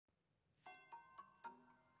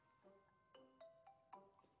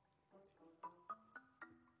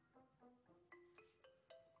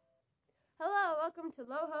Hello, welcome to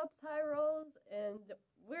Low Hopes, High Rolls, and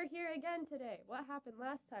we're here again today. What happened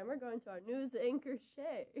last time? We're going to our news anchor,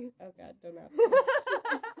 Shay. Oh God, don't ask me.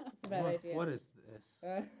 It's a bad What- idea. What is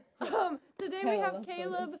this? Today we have That's what it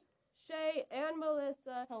Caleb, is. Shay, and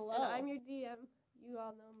Melissa. Hello. And I'm your DM. You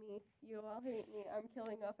all know me. You all hate me. I'm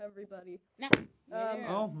killing off everybody. No. Yeah.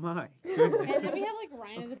 Oh my And goodness. then we have like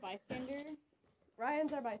Ryan as a bystander.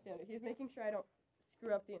 Ryan's our bystander. He's making sure I don't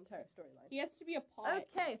screw up the entire storyline. He has to be a pot.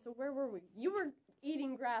 Okay, so where were we? You were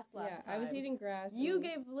eating grass last Yeah, time. I was eating grass. You and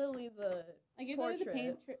gave Lily the I gave Lily the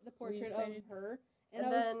portrait. portrait of decided- her, And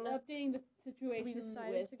and I then was updating the situation we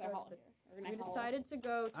decided with to go Sarah to here. We decided to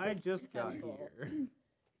go to I the just got temple. here.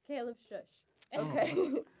 Caleb, shush. Oh.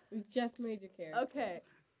 Okay. We just made your character. Okay.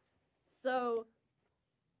 So,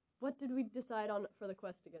 what did we decide on for the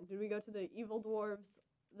quest again? Did we go to the evil dwarves,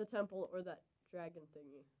 the temple, or that dragon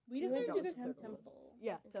thingy? We You decided to went go to to the temple. temple.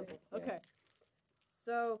 Yeah, Okay, temple. yeah. Okay.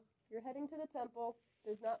 So, you're heading to the temple.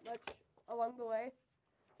 There's not much along the way.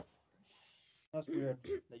 That's weird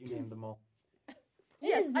that you named them all.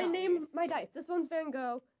 Yes, is I not named my dice. This one's Van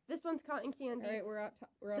Gogh. This one's cotton candy. All right, we're off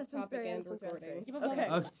This one's topic berry, and this one's recording. Keep us Okay.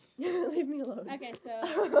 on Leave me alone. Okay,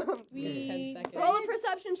 so Um, we 10 seconds. Roll a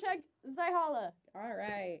perception check, Zyhala. All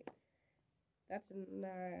right. That's a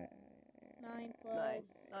 9. 9 plus.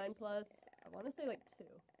 9 plus. I want to say like 2.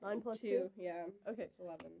 9 plus 2. 2. Yeah. Okay. It's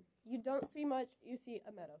 11. You don't see much. You see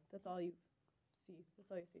a meadow. That's all you see.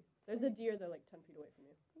 That's all you see. There's a deer that like 10 feet away from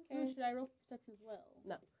you. Ooh, should I roll perception as well?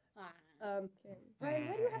 No. Ah. Okay. Ryan,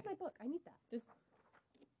 why do you have my book? I need that. Just-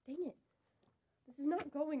 Dang it. This is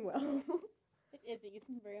not going well. It isn't. You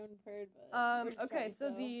seem very unprepared, but we're just okay, so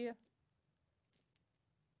starting,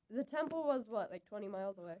 the temple was what, like 20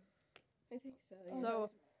 miles away? I think so. So,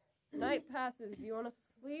 night passes. Do you want to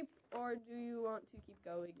sleep or do you want to keep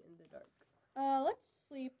going in the dark? let's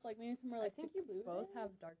sleep like maybe somewhere like I think you secluded. both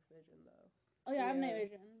have dark vision though. Oh yeah, I have Yeah. night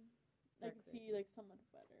vision. I Dark can vision. see like somewhat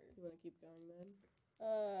better. You want to keep going then?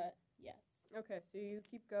 Yes. Okay, so you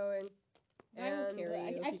keep going. I will And carry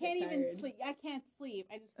you if I you can't get even tired. sleep. I can't sleep.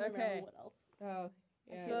 I just remember Okay. I'm little. Oh,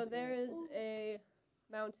 yeah. So there is a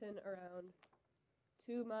mountain around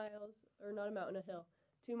 2 miles, or not a mountain, a hill,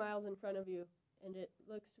 2 miles in front of you, and it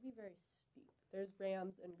looks to be very steep. There's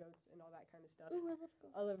rams and goats and all that kind of stuff Ooh, I love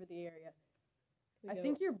goats. all over the area. We I go-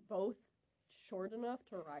 think you're both short enough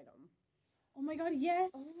to ride them. Oh my god,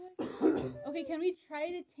 yes. Okay, can we try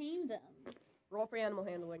to tame them? Roll for animal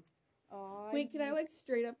handling. Wait, can I like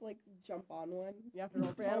straight up like jump on one? You have to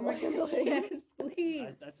roll for Oh animal my handling. Yes, please.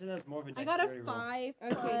 I'd say that's more of a I got a dexterity roll. 5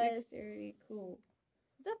 Okay, plus. dexterity. Cool.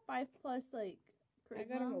 Is that 5 plus like I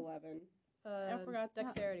got an charisma? 11. I forgot that.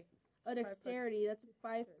 Dexterity. Oh, plus dexterity. That's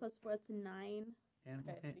 5 dexterity. plus 4. That's a 9. Animal,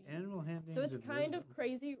 Okay, so you- animal handlings So it's and kind of wisdom.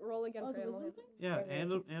 crazy. Roll again Oh, for is it animal wisdom handling.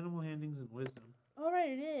 Yeah, Okay. animal handlings and wisdom. Oh, right,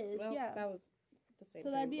 it is. Well, yeah. that was the same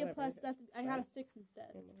So that'd thing, be a whatever. plus. That's I got a 6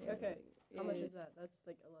 instead. Okay. How much is that? That's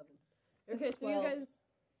like 11. Okay, That's so you 12. guys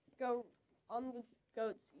go on the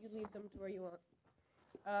goats. You lead them to where you want.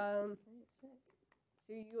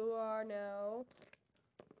 So you are now.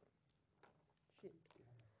 Shit.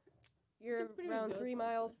 You're It's a pretty big around goat 3 size.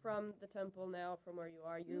 miles from the temple now, from where you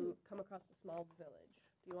are. You come across a small village.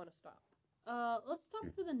 Do you want to stop? Let's stop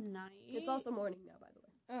for the night. It's also morning now, by the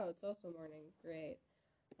way. Oh, it's also morning. Great.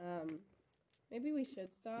 Maybe we should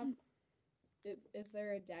stop. Is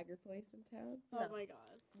there a dagger place in town? Oh No. my god.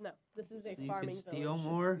 No, this is a So you farming can steal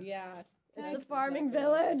village. more. Yeah. It's Can a I- farming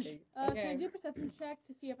exactly what I was village. thinking. Can Okay. I do a perception check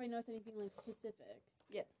to see if I notice anything like specific?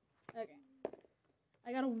 Yes. Okay.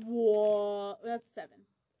 I got a whoa. That's 7.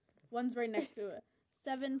 One's right next to it.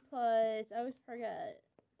 7 plus. I always forget.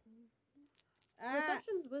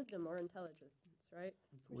 Perception's wisdom or intelligence, right?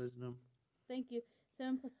 It's wisdom. Thank you.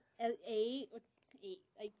 7 plus 8.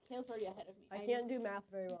 8. Caleb's already ahead of me. I can't do math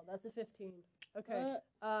very well. That's a 15. Okay.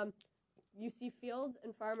 You see fields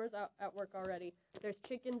and farmers out at work already. There's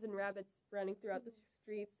chickens and rabbits running throughout the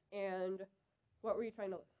streets. And what were you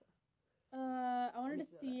trying to look for? I wanted to Let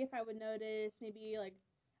me know see if I would notice maybe like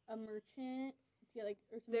a merchant to get like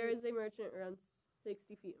or something. There is a merchant around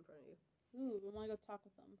 60 feet in front of you. Ooh, I want to go talk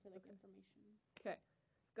with them for like information.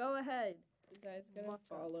 Go ahead. You guys gonna Walk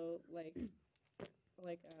up. follow like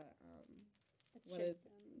A what is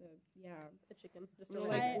chicken. A chicken. Just a We're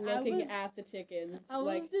random- like I looking was- at the chickens. I was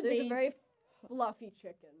like There's a debating. very fluffy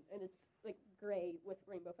chicken, and it's like gray with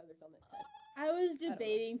rainbow feathers on its head. I was know.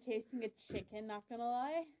 debating chasing a chicken. Not gonna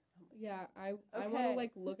lie. yeah, I want Okay. to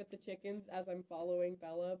like look at the chickens as I'm following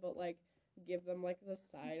Bella, but like give them like the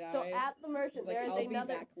side eye. So at the merchant, It's like, there is I'll be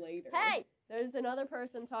another. back later. Hey, there's another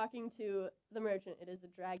person talking to the merchant. It is a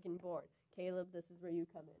dragonborn. Caleb, this is where you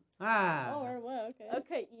come in. Ah. Oh, or what? Okay.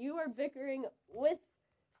 Okay, you are bickering with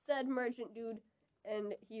said merchant dude,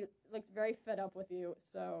 and he looks very fed up with you.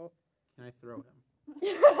 So Can I throw him?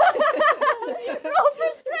 roll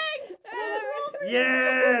for strength.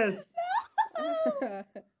 Yes!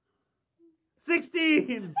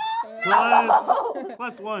 16! No!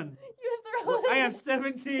 Plus 1. You throw him. I have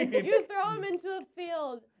 17. You throw him into a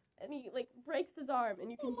field, and he like breaks his arm, and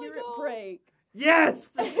you can Oh my hear it God. break. Yes!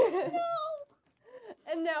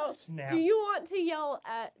 And now, Snap. do you want to yell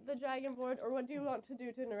at the dragonborn, or what do you want to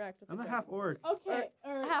do to interact with I'm the a half orc. Okay.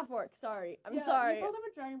 Or, half orc? Sorry, I'm yeah, sorry. You call them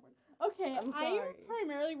a dragonborn. Okay, I'm sorry.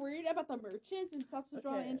 primarily worried about the merchants and stuff to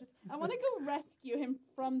draw Okay. interest. I want to go rescue him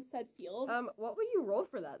from said field. What would you roll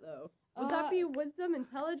for that though? Would that be wisdom,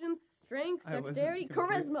 intelligence, strength, I wasn't dexterity, complete-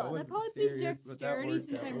 I charisma? wasn't That'd probably be serious, but that dexterity worked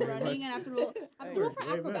since out I'm very running much. and I have to roll. I have to roll for Way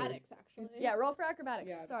better. acrobatics actually. Yeah, roll for acrobatics.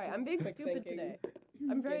 Yeah, Sorry, just I'm being quick stupid thinking. today.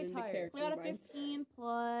 I'm very Get into tired. character. I got a Mind. 15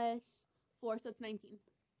 plus 4, so it's 19.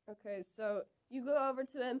 Okay, so you go over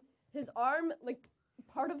to him. His arm, like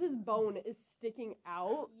part of his bone, is sticking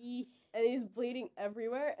out, Yeesh. and he's bleeding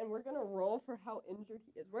everywhere. And we're gonna roll for how injured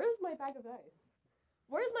he is. Where's my bag of dice?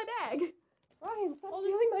 Where's my bag? Ryan, stop Oh, this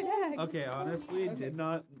stealing my is- bag. Okay, honestly, Okay. did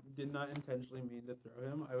not intentionally mean to throw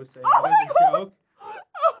him. I was saying Oh it my as a God. joke.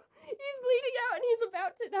 Oh, he's bleeding out and he's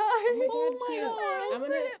about to die. Oh my my God,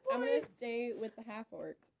 God. I'm gonna stay with the half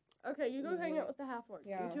orc. Okay, you go hang out with the half orc.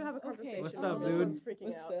 Yeah. You two have a Okay. conversation. What's while up, this dude? one's freaking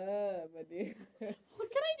What's out. up, my dude? What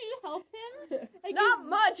can I do to help him? Like, Not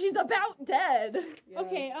much. He's about dead. Yeah.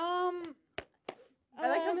 Okay, I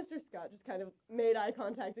like how Mr. Scott just kind of made eye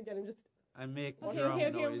contact again and just. I make Okay, drum okay,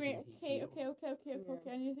 noise and he okay. heals. I need to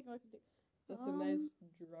think of what I can do. That's a nice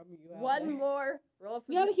drum you have. One there. more roll for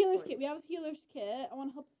We have a hit healer's points. kit. We have a healer's kit. I want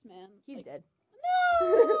to help this man. He's Like, dead.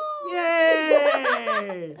 No!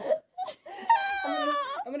 Yay!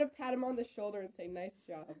 I'm gonna pat him on the shoulder and say, "Nice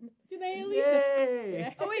job." Did I at least?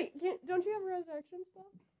 Yay! Oh wait, don't you have a resurrection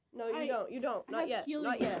spell? No, you I- don't. You don't. I Not have yet. healing.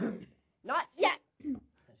 Not yet. Not yet.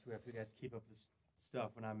 I swear, if you guys keep up this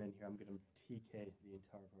stuff when I'm in here, I'm gonna TK the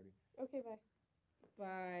entire party. Okay, bye.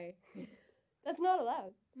 Bye. That's not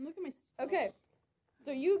allowed. Look at my. Spells. Okay,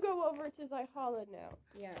 so you go over to Zyhala now,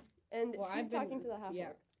 Yeah. and Well, she's I've been- talking to the half yeah.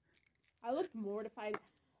 orc. I look mortified.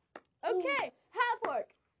 Okay, half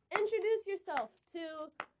orc, introduce yourself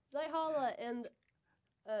to Zyhala and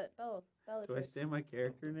Do I Bellatrix. say my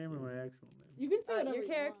character name or my actual name? You can say whatever Your you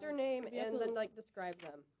character want. name You have and to- then like describe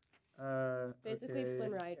them. Basically, okay.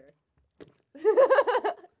 Flynn Rider.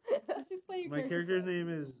 Just explain your My character's name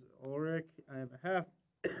is Ulrich. I'm a half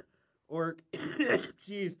orc.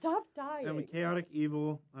 Jeez. Stop dying. I'm a chaotic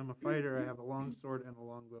evil. I'm a fighter. I have a long sword and a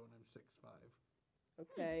long bow, and I'm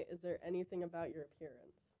 6'5". Okay, is there anything about your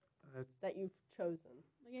appearance that you've chosen?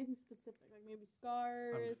 Like anything specific, like maybe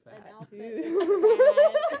scars, I'm an fat. outfit.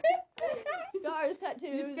 Scars,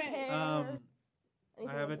 tattoos, Okay. hair. I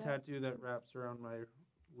anything have a like that? tattoo that wraps around my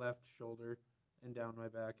left shoulder and down my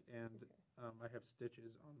back, and I have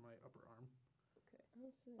stitches on my upper arm.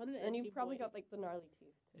 What an And edgy you've probably boy. got like the gnarly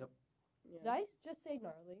teeth. Yep. Did I just say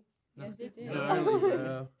gnarly? Yes, it did. Gnarly,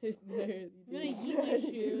 bro. I'm gonna eat my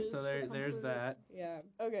shoes. So there's Comfort. that. Yeah.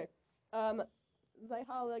 Okay.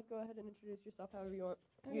 Zyhala, go ahead and introduce yourself however you want.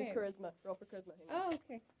 Use Okay. charisma. Roll for charisma. Hang on. Oh,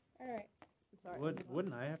 okay. All right. I'm sorry.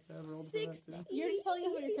 Wouldn't I have to have rolled for that too? You're just telling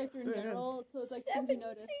us about your character in Go ahead. general, so it's like things you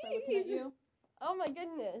notice by looking at you. Oh my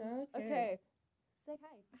goodness. Okay. Okay. Say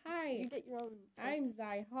hi. You Hi. get your own. I'm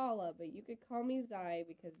Zyhala, but you could call me Zy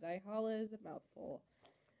because Zyhala is a mouthful.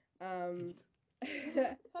 I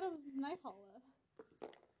thought it was Nighthala.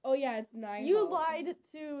 Oh yeah, it's Nyhala. You lied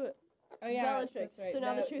to. Oh yeah, Bellatrix, that's right. so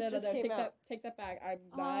now the truth just came take out. Take that back. I'm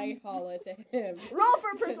Nyhala to him. Roll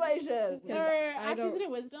for persuasion. Yeah. Or I actually, don't- is it a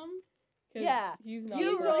wisdom? 'Cause Yeah. He's not.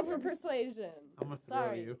 You a roll person. for persuasion. I'm gonna throw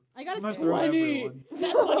Sorry. you. I got I'm a gonna throw 20. everyone.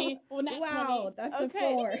 Nat 20. Well, nat 20. That's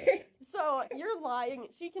Okay. a 4. So you're lying.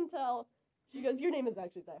 She can tell. She goes, your name is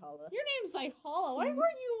actually Zyhala. Your name's Zyhala. Why were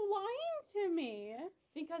you lying to me?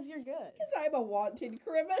 Because you're good. Because I'm a wanted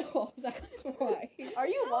criminal. That's why. Are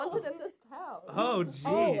you wanted in this town? Oh Oh,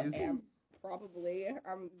 jeez. probably.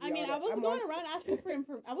 I mean, I was going around asking for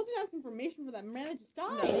I wasn't asking information for that man that just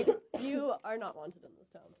died. No, you are not wanted in this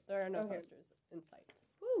town. There are no Okay. posters in sight.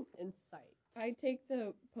 Woo. In sight. I take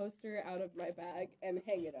the poster out of my bag and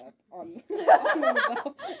hang it up on one of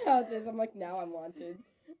the houses. I'm like, now I'm wanted.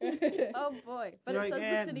 Oh boy. But You're it like,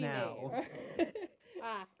 says "And the city now." name.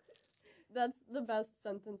 Ah, That's the best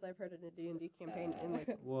sentence I've heard in a D&D campaign in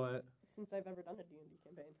like What? since I've ever done a D&D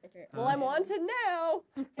campaign. Okay. Well, I'm wanted now.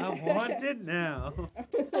 I'm wanted now.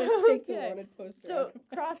 Take the Okay. wanted poster. So out.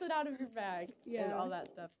 cross it out of your bag and Yeah. all that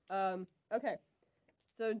stuff. Okay.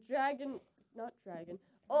 So not dragon.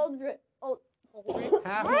 Aldrich.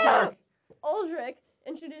 Half orc. Aldrich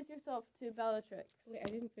Introduce yourself to Bellatrix. Wait, I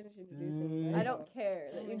didn't finish introducing. I don't care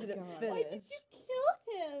that Oh you my didn't God. finish. Why did you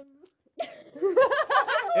kill him? That's It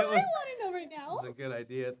what I was- want to know right It now. was a good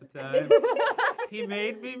idea at the time. He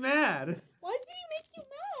made me mad. Why did he make you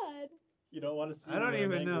mad? You don't want to see I don't me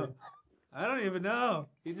when I'm even know. angry. I don't even know.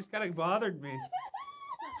 He just kind of bothered me.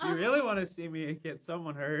 You really want to see me get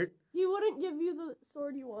someone hurt? He wouldn't give you the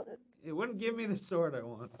sword you wanted. It wouldn't give me the sword I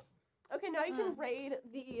want. Okay, now you can raid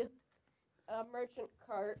the merchant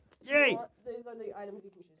cart. Yay! These are the items you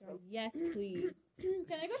can choose from. Yes, please.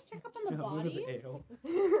 Can I go check up on the A little body? bit ale.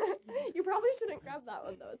 You probably shouldn't grab that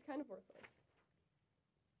one though. It's kind of worthless.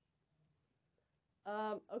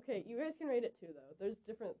 Okay, you guys can rate it too though. There's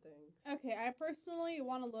different things. Okay, I personally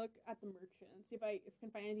want to look at the merchant, see if I can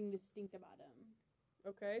find anything distinct about him.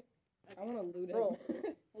 Okay. I want to loot him. Roll.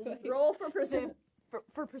 Like, Roll for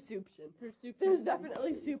for perception. There's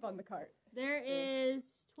definitely soup on the cart. There is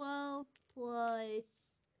 12 plus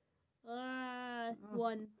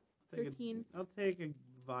 1. Take a- 13. I'll take a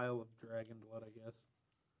vial of dragon blood, I guess.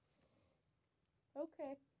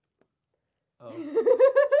 Okay. Oh,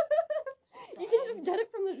 You can just get it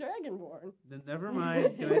from the Dragonborn. then never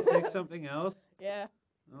mind. Can I take something else? Yeah.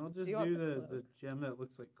 I'll just you want do the the gem that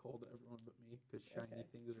looks like coal to everyone but me, because shiny Okay.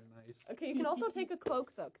 things are nice. Okay, you can also take a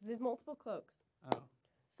cloak though, because there's multiple cloaks. Oh.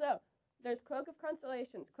 So, there's Cloak of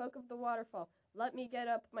Constellations, Cloak of the Waterfall. Let me get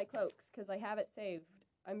up my cloaks, because I have it saved.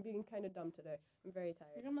 I'm being kind of dumb today. I'm very I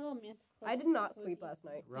tired. got my little mantle. I did not sleep last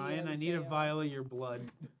night. Ryan, I DMs need a day vial of your blood.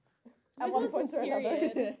 At one point or another.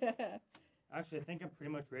 Period. Actually, I think I'm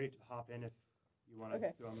pretty much ready to hop in if you want to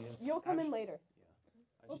Okay. throw me in. You'll come in Actually, later.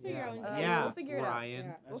 I We'll just figure need- out when yeah, we'll figure it out. Ryan.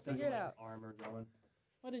 Yeah. I We'll just gotta figure get it my out. armor going.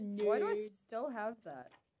 What a nerd. Why do I still have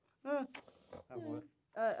that? Ah, Have what?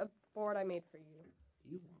 A board I made for you.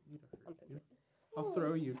 you want me to on hurt you? Pinterest. I'll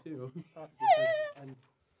throw you too. Because I'm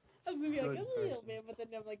I was gonna be like, Good a little person. bit, but then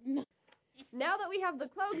I'm like, no. Now that we have the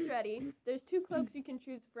cloaks ready, there's 2 cloaks you can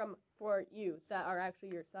choose from for you that are actually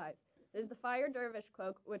your size. There's the Fire Dervish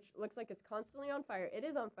cloak, which looks like it's constantly on fire. It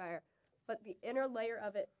is on fire, but the inner layer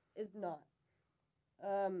of it is not.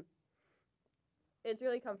 It's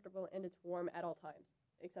really comfortable and it's warm at all times,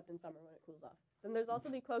 except in summer when it cools off. Then there's also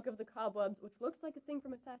the Cloak of the Cobwebs, which looks like a thing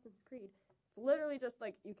from Assassin's Creed. It's literally just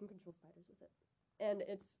like you can control spiders with it. And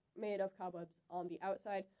it's made of cobwebs on the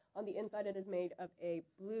outside. On the inside, it is made of a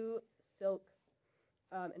blue silk,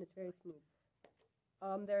 and it's very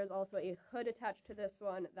smooth. There is also a hood attached to this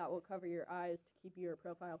one that will cover your eyes to keep your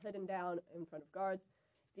profile hidden down in front of guards.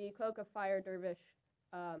 The Cloak of Fire Dervish,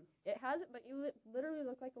 it has it, but you literally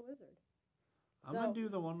look like a wizard. I'm gonna do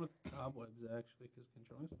the one with cobwebs actually, because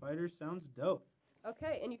controlling spiders sounds dope.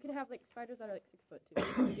 Okay, and you can have like spiders that are like 6 foot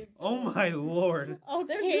too. You do- Oh my lord, Okay,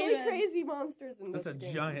 There's really then. crazy monsters in that's this a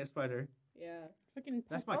game. giant spider. Yeah. Freaking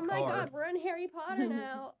That's pets. my Oh my car. god, we're in Harry Potter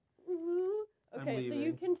now. Woo. I'm Okay, so you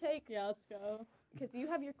leaving. can take, Yeah, let's go. because you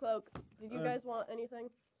have your cloak. Did you Uh, guys want anything?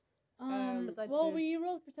 Besides Well, food. we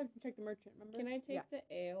rolled perception check the merchant, remember? Can I take Yeah. the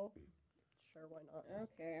ale? Sure, why not?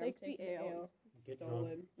 Okay, Take I'm the taking ale. Get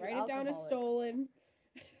Stolen. You're Write it down as alcoholic. stolen.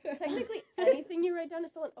 Technically, anything you write down is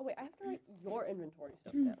stolen. Oh wait, I have to write your inventory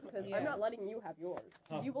stuff down because Yeah. I'm not letting you have yours.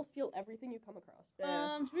 'Cause Huh. You will steal everything you come across.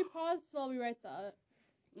 Should we pause while we write that?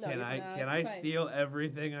 No, Can you're I fine. No, can it's I fine. steal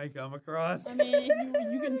everything I come across? I mean,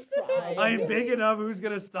 if you can try. I'm big enough. Who's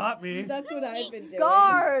gonna stop me? That's what I've been doing.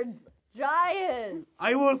 Guards, giants.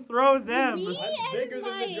 I will throw them. Me I'm and bigger than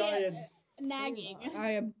my the giants. Nagging.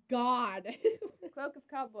 I am God. Cloak of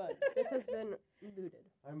Cobwebs. This has been looted.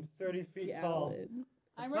 I'm 30 feet tall. Gallon.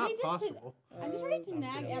 I'm It's ready not just to. possible. I'm just ready to I'm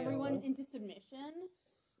nag kidding. everyone into submission.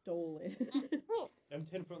 Stolen. I'm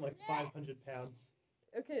 10 foot, like 500 pounds.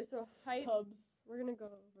 Okay, so height. Tubs. We're gonna go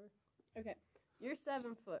over. Okay. You're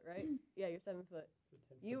 7 foot, right? Yeah, you're 7 foot. So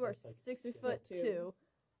 10 You foot, are that's like 6 6 foot foot 2.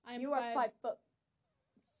 I'm You are 5 foot.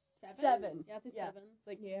 7. Yeah, it's a Yeah. 7.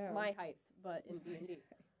 Like Yeah. my height, but in D&D.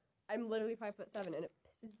 I'm literally 5'7", and it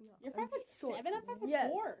pisses me off. You're I'm 5'7". I'm 5'4".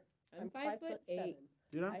 Yes. I'm 5'8".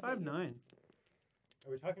 Dude, I I'm hate 5'9".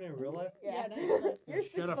 Are we talking in real life? Yeah. Yeah, no, You're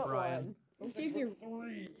Shut up, 6'1". Ryan. Let's see if you're.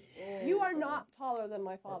 You are not taller than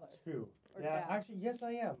my father. 2. Or Yeah, dad. actually, yes,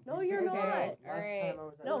 I am. No, You you're figured that not. out last Alright. time I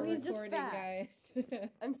was at No, We're he's just recording, fat. guys.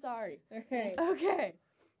 I'm sorry. Okay. Okay.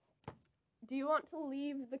 Do you want to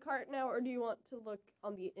leave the cart now, or do you want to look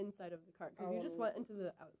on the inside of the cart? Because you just went into the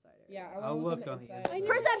outside area. Yeah, I'll I'll look look on the inside. inside.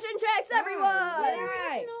 Perception checks, everyone!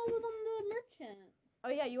 Alright. Original was on the merchant. Oh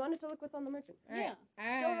yeah, you wanted to look what's on the merchant. Yeah.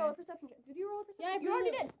 Still roll a perception check. Did you roll a perception? Yeah, I you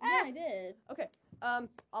already believe- did. Yeah, Ah! I did.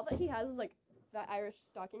 All that he has is like that Irish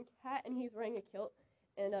stocking hat, and he's wearing a kilt,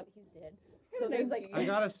 and he's dead. So Good there's idea. like I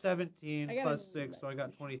got a 17 I got plus a 6, so I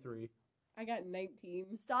got 23. I got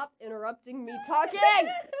 19. Stop interrupting me talking!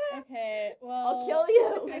 Okay, well. I'll kill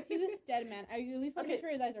you! I see this dead man. I at least want to make Okay.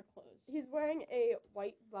 sure his eyes are closed. He's wearing a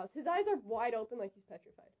white blouse. His eyes are wide open like he's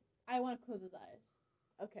petrified. I want to close his eyes.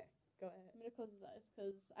 Okay, go I'm ahead. gonna close his eyes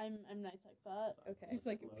because I'm nice like that. Okay. Just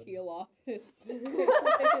like Explode. peel off his.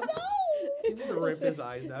 You need to rip his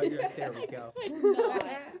eyes out. There we go.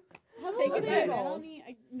 Take his I eyeballs. don't need.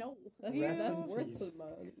 No. That's, You- that's worth Jeez. the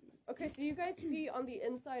money. Okay, so you guys see on the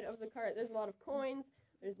inside of the cart, there's a lot of coins,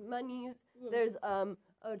 there's monies, there's, oh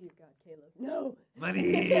dear God, Caleb, no!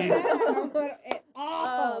 Money.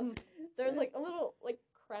 There's like a little, like,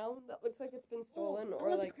 crown that looks like it's been stolen, I or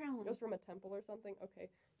want like, the crown. goes from a temple or something. Okay,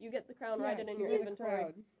 you get the crown, Yeah, write it in your give me a inventory.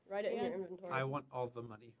 crown. Write it in Yeah. your inventory. I want all the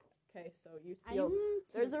money. Okay, so you I'm steal.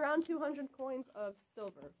 There's around 200 coins of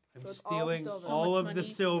silver. I'm So it's stealing all silver. all So of much the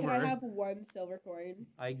money. silver. Can I have 1 silver coin?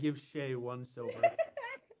 I give Shay 1 silver.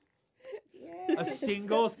 Yeah. A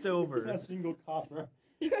single silver. A single copper.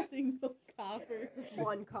 single copper. Just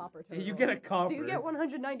 1 copper total. You get a copper. So you get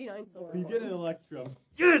 199 silver You get an coins. electrum.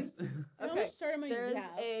 Yes. How Okay, much start am I there's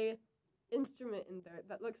have? a instrument in there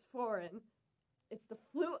that looks foreign. It's the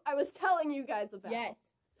flute I was telling you guys about. Yes.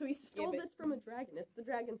 So he stole Give it. this from a dragon. It's the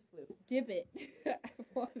dragon's flute. Give it. I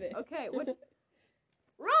want it. Okay, what?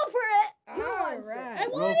 Roll for it! Who All wants it? right.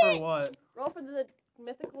 Roll for what? Roll for the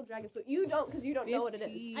mythical dragon's flute. You don't, because you don't know what it is.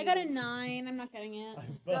 15. I got a 9. I'm not getting it. I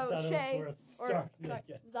So, bust out Shay, of it for Or, a stark sorry,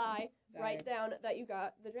 naked. Zai, Sorry. write down that you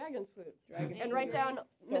got the dragon's flute. Dragon And write down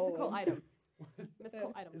mythical Stolen. item.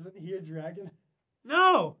 Mythical item. Isn't he a dragon?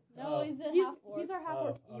 No. No, Oh. he's a He's, half orc. he's our half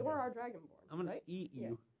orc. Oh, You okay. are our dragonborn. I'm gonna right? eat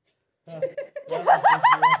you.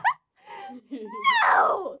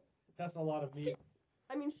 No! That's a lot of meat.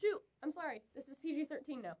 I mean, shoot. I'm sorry. This is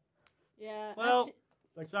PG-13 now. Yeah. Well, actually-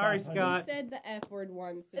 It's like Sorry, 500. Scott. We said the F word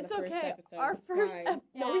once in It's the first okay. episode. Our It's first fine. ep-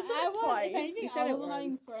 No, we said I it was, twice. If anything, You said I it wasn't having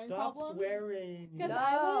once. swearing Stop problems. swearing. Because No.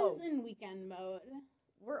 I was in weekend mode.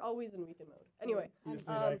 We're always in weekend mode. Anyway, He just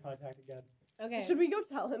made eye Um, contact again. Okay. should we go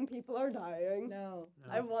tell him people are dying? No.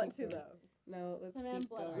 No. I Let's want keep to, going. though. No, let's Some man keep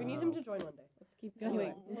blood. going. We need him to join one day. Let's keep No,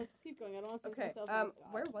 going. let's keep going. I don't want to Okay, myself on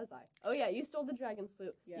Scott. where was I? Oh yeah, you stole the dragon's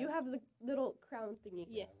flute. Yes. You have the little crown thingy.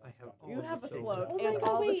 Yes. I have all You of have the a silver. cloak. Oh and my god,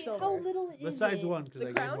 all the wait, silver. how little is Besides it? one, because The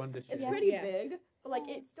I crown? gave one to It's Shay. pretty Yeah. big, but like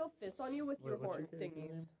it still fits on you with your What's horn character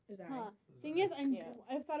thingies. name? Is that Huh. Thing is, Yeah.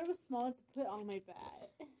 I thought it was small enough to put on my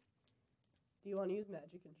bat. Do you want to use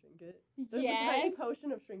magic and shrink it? There's a tiny Yes.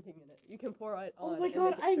 potion of shrinking in it. You can pour it on. Oh my and god,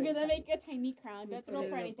 make it I'm shrink. gonna make a tiny crown. You Don't put throw it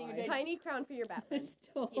for in a anything. vine. Good. Tiny crown for your Batman.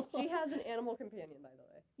 She has an animal companion, by the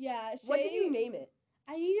way. Yeah. What did Shay- you name it?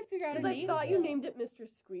 I need to figure out a Because I name. thought you still. named it Mr.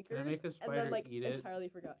 Squeakers, Can I make a and spider then like eat it? entirely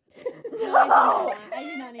forgot. No, I did not. I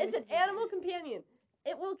did not name It's it an animal companion.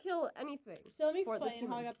 It will kill anything. So let me for this explain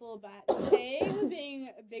how I human. got the little bat. Shay was being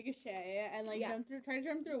big as Shay and like Yeah. tried to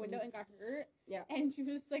jump through a window and got hurt. Yeah. And she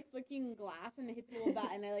was like flicking glass and it hit the little bat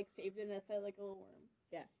and I like saved it and it felt like a little worm.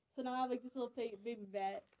 Yeah. So now I have like this little baby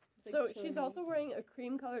bat. It's, So like, she's chilling. also wearing a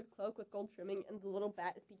cream-colored cloak with gold trimming, and the little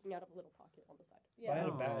bat is peeking out of a little pocket on the side. If I Yeah. had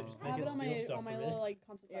a bat, just I make have it it on steal my stuff on my for me. little like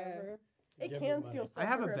concept Yeah. art of her. It Give can me steal money. stuff. I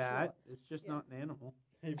have for a her if she bat. wants. It's just Yeah. not an animal.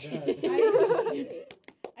 Hey,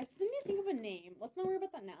 I still need to think of a name. Let's not worry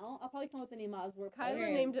about that now. I'll probably come up with a name as we're Kyler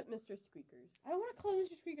Okay. named it Mr. Squeakers. I don't want to call it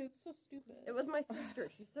Mr. Squeaker. That's so stupid. It was my sister.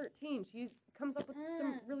 She's 13. She comes up with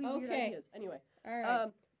some really weird Okay. ideas. Anyway, All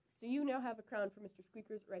right. so you now have a crown for Mr.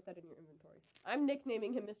 Squeakers. Write that in your inventory. I'm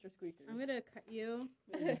nicknaming him Mr. Squeakers. I'm gonna cut you.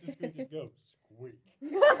 Mr. Squeakies go. Squeak.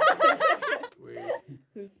 I'm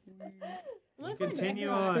gonna You call it continue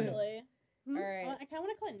Necro, on. actually. All right. I kind of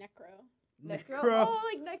want to call it Necro. Necro. Oh,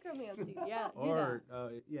 like necromancy. Yeah, do that. Or,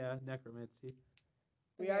 yeah, necromancy.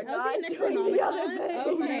 We are Okay. I was not thinking doing the other Necronomicon.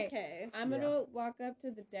 thing. but Okay. okay. I'm Yeah. gonna walk up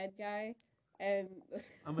to the dead guy, and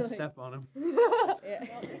I'm gonna like, step on him.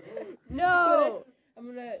 Yeah. No, I'm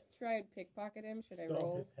gonna try and pickpocket him. Should I Stomp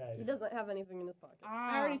roll? his he head. doesn't have anything in his pockets.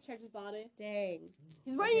 I already checked his body. Dang.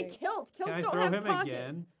 He's wearing Okay. a kilt. Kilts Can I don't throw have him pockets.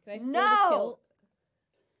 again? Can I steal No!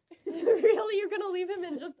 the kilt? Really, you're gonna leave him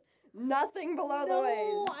in just nothing below the No,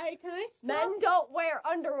 waist? can I stop? Men don't wear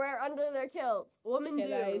underwear under their kilts. Women Can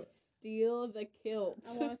do. I steal the kilt?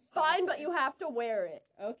 I want to Fine, but you have to wear it.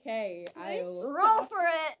 Okay, Nice. I'll. Roll for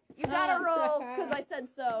it. You gotta roll because I said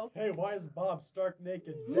so. Hey, why is Bob stark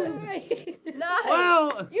naked dead? Nice.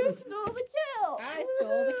 Well, You stole the kilt. I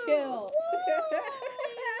stole the kilt.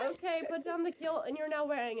 Okay, put down the kilt, and you're now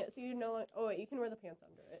wearing it, so you know it. Oh wait, you can wear the pants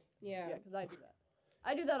under it. Yeah. Yeah, because I do that.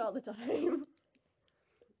 I do that all the time.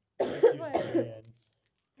 Use your hands.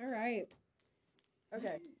 All right.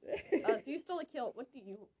 Okay. So you stole a kilt. What do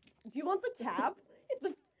you want the cap?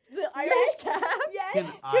 The Irish Yes. cap? Yes. can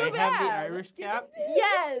Too I have the bad. Irish cap?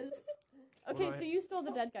 Yes. Okay, Right. so you stole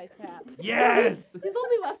the dead guy's hat. Yes! He's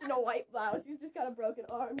only left in a white blouse. He's just got a broken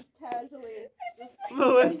arm, casually.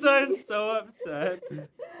 Melissa is so upset. Then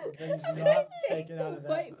he's not taken out of that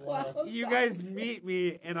White blouse. blouse. You guys meet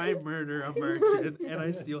me, and I murder a merchant, and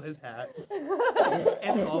I steal his hat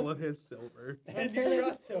and all of his silver. And you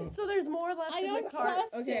trust him. So there's more left I in don't the cart.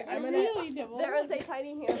 trust Okay, him. I'm I gonna- really don't. There is a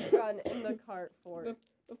tiny handgun in the cart for it.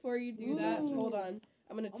 Before you do that, Ooh. hold on.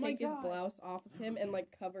 I'm gonna Oh my take his God. blouse off of him and like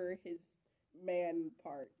cover his man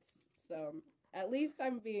parts. So at least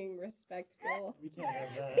I'm being respectful. We can't have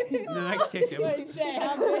that. And then I kick him. Wait, Shay,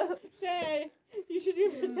 how big? Shay, you should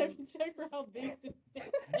do a perception check for how big this thing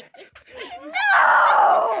is.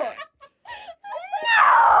 No!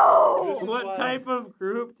 No! This is What why- type of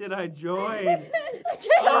group did I join? Okay.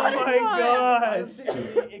 Oh my god! I'm thinking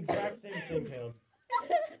the exact same thing, Caleb.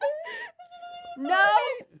 No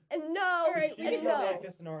and no Alright, She's we and can probably no. like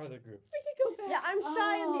this in our other group. We could go back. Yeah, I'm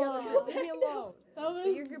shy in the other group. Leave me alone. That was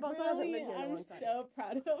But your group also hasn't really, been here in a I'm long time. so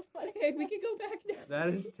proud of myself. Okay, we could go back now. That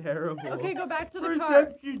is terrible. Okay, go back to the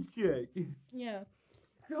cart. Perception check. Yeah.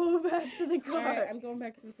 Go back to the Alright, cart. I'm going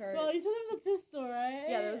back to the car. Well, you said there was a pistol, right?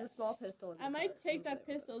 Yeah, there was a small pistol in the I might cart. take that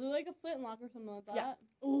pistol. Is it like a flintlock or something like that? Yeah.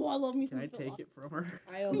 Oh, I love me Can some I take flintlock. it from her?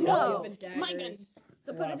 I only No. believe in daggers. My gun.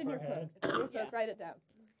 So put it in your Wrap her coat. head. It's in your Yeah. coat. Write it down.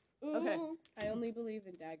 Ooh. Okay. I only believe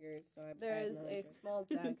in daggers, so I There have is no a interest. small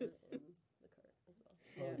dagger in the cart as well.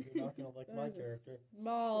 Yeah. Oh, you're not gonna like my There's a character.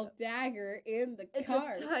 small dagger in the It's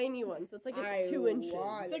car. a tiny one, so it's like I 2 inches.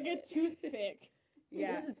 want It's like a toothpick.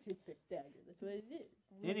 Yeah. This is a toothpick dagger. That's what it is.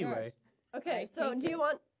 Oh my Anyway, Okay, I so think do you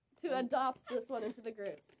want to adopt this one into the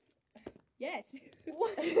group? gosh. Yes.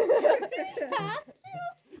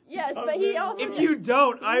 Yes, but he also. if you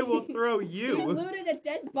don't, I will throw You you. looted a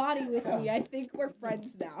dead body with me. I think we're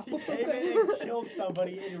friends now. Came in and killed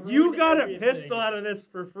somebody and You ruined got a everything. pistol out of this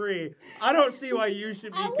for free. I don't see why you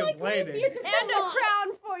should be I like complaining. And a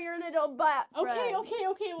crown for your little butt. Okay, friend. okay,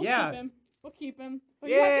 we'll Yeah. keep him. We'll keep him. But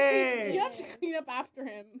Yay! you have to clean up after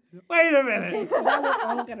him. Wait a Okay, minute. so now we're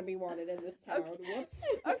all gonna be wanted in this town. Whoops.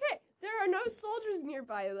 Okay, there are no soldiers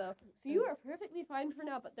nearby though, so you are perfectly fine for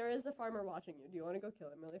now. But there is a farmer watching you. Do you want to go kill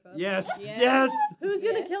him really fast? Yes. Yes. Yes. Who's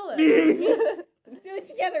gonna Yes. kill him? Me. We do it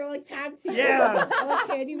together. We're like tag team. Yeah. I like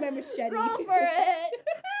handing my machete. Roll for it.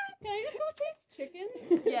 Can I just go chase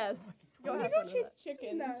chickens? Yes. Go Can I have go fun with chase that.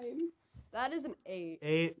 chickens? 9. That is an 8.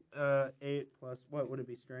 8 plus what would it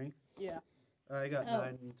be? Strength. Yeah. I got Oh.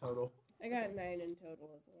 9 in total. I got 9 in total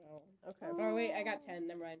as well. Okay. Oh wait, I got 10.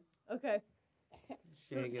 Never mind. Okay. So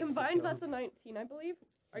Shay gets to combined, kill that's him. a 19, I believe.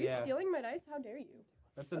 Are Yeah. you stealing my dice? How dare you?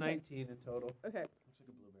 That's a Okay. 19 in total. Okay. Looks like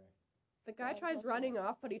a blueberry. The guy tries running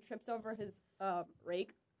off, but he trips over his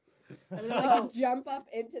rake. I'm So- gonna like jump up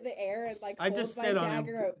into the air and like I hold just my sit on him.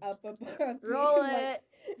 dagger up above. Roll me and, it.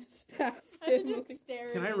 like, stab That's him.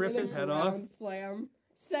 dexterity. Can I rip with his a head off? ground Slam.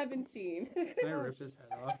 17. Can I rip his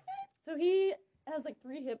head off? So he has like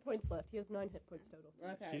 3 hit points left. He has 9 hit points total.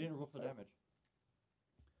 Okay. She didn't roll for damage.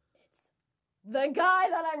 It's the guy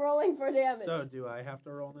that I'm rolling for damage. So do I have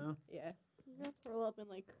to roll now? Yeah. You have to roll up and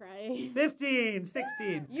like cry. 15,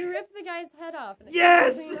 16. You rip the guy's head off. And it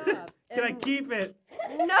Yes! comes clean off. Can I And- keep it?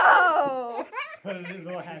 No! Put it in his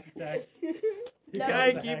little hacky sack. No. Can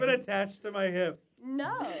I keep it attached to my hip?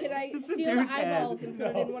 No. Can I This is a steal the dude's head. eyeballs and put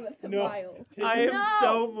it in one of the No. vials? I am No!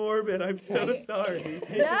 so morbid. I'm so Right. sorry. Take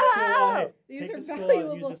the No! skull out. These Take are the skull out and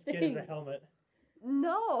valuable use the skin things. as a helmet.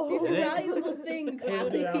 No. These are It is. valuable things, Clean it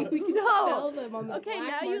Allie. out. We can No. sell them on the Okay,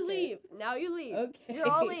 black now you market. leave. Now you leave. Okay.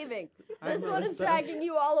 You're all leaving. Hi, This one is Melissa. dragging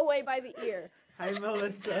you all away by the ear. Hi,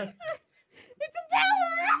 Melissa. It's a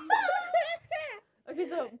Bella! Okay,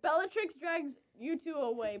 so Bellatrix drags you two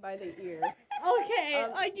away by the ear. Okay,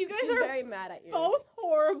 like you She's guys are very mad at you. both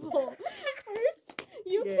horrible. First,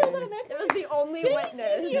 you Yeah. killed him. It was the only Then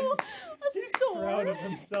witness. you a sword. Proud of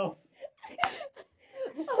himself.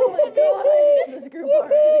 Oh my god, I hate this group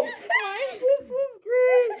already. Why? This was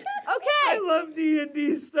great. I Okay, love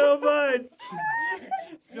D&D so much.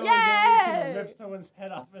 So again, we Yay! can rip someone's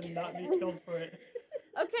head off and not be killed for it.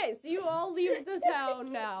 okay, so you all leave the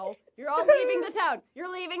town now. You're all leaving the town.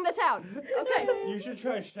 You're leaving the town. Okay, You should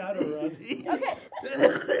try Shadowrun.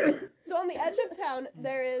 okay. So on the edge of town,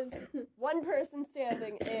 there is one person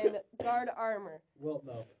standing in guard armor. Well,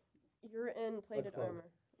 no. You're in plated cloak. armor.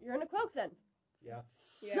 You're in a cloak then. Yeah.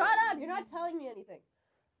 Yeah. Shut up! You're not telling me anything.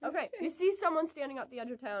 Okay, you see someone standing at the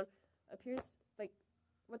edge of town. Appears like,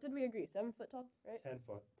 what did we agree? 7 foot tall, right? 10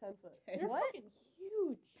 foot. 10 foot. You're What? fucking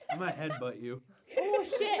huge. I'm gonna headbutt you. Oh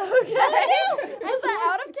shit. Okay. Was that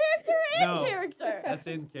out of character or in No. character? That's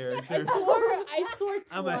in I character. swore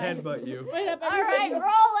I'm gonna twice. headbutt you. Wait up, All right, everybody.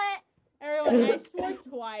 roll it. Everyone, I swore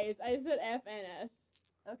twice. I said F and S.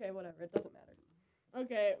 Okay, whatever. It doesn't matter.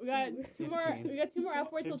 Okay, we got two more. 15. We got two more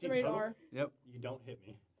F-words tilted 15 total? radar. Yep. You don't hit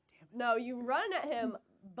me. No, you run at him,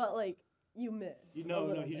 but like you miss. No, a he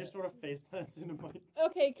little just bit. sort of face plants into my.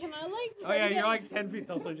 Okay, can I like? Oh yeah, you're like 10 feet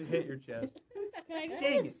tall, so just hit your chest. Can I just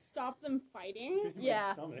Dang like, it. stop them fighting? Hit my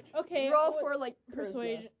Yeah. stomach. Okay, Roll what- for like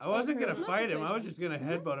persuasion. I wasn't gonna charisma? fight him. I was Persuasion. just gonna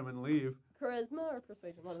headbutt him and leave. Charisma or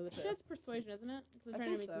persuasion, one of the two. Just persuasion, isn't it? 'Cause I they're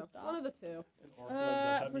trying to think make them so. stop. One of the two. And Orc runs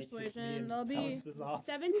up at me, kicks me, persuasion, and that'll be- bounces off.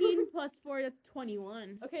 17 plus 4, that's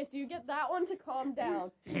 21. Okay, so you get that one to calm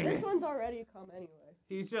down. This one's already calm anyway.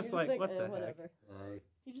 He's just You're like, what eh, the heck? whatever.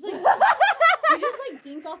 You just like, you just like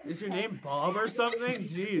dink off his Is your head. name Bob or something?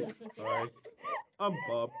 Jeez. Sorry. I'm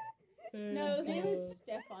Bob. No, his name is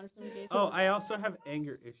Stefan or something. Oh, I also have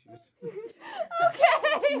anger issues.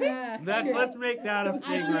 Okay. Let's make that a thing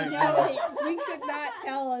I right know now. it. We could not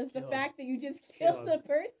tell us the Kill him. fact that you just Kill killed him. the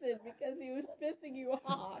person because he was pissing you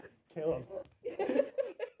off. Kill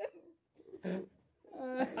him.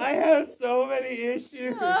 I have so many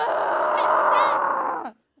issues.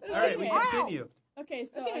 Ah! All right, we Okay. continue. Okay,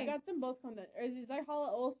 so I Okay. got them both calmed down. Or is Zyhala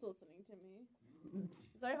also listening to me?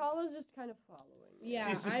 Zyhala's just kind of following. Yeah,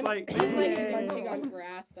 She's just I'm like, just like "Yay." munching on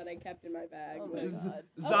grass that I kept in my bag. Oh my god.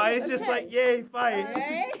 Zai is just okay. like, yay, fight.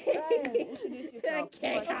 Alright. Ryan, introduce yourself.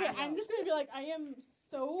 Okay. What do you Okay, know? I'm just gonna be like, I am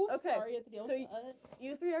so Okay, sorry at the deal. so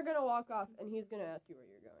You three are gonna walk off, and he's gonna ask you where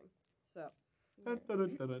you're going. So. Dun,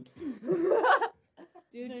 dun, dun, dun.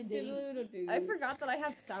 I forgot that I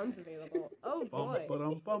have sounds available. Oh Bum, boy.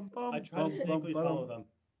 ba-dum, bum, bum, I try to bum, bum, sneakily ba-dum. follow them,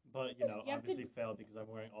 but You have to- obviously failed because I'm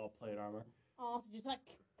wearing all plate armor. Oh, so just like,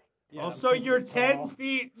 Yeah, I'm Also, 10 you're feet 10 tall.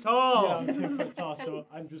 feet Yeah, tall. I'm 10 feet tall, so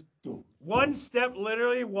I'm just. One step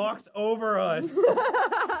literally walks over us. yeah,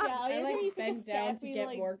 I every time you like take a bend step, down to we, get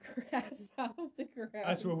like, more grass off the ground.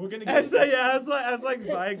 I swear, we're gonna As get. like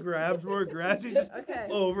Vi grabs more grass, she just Okay.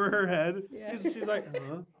 over her head. Yeah. She's like,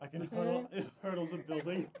 huh? I can hurdle. It hurdles a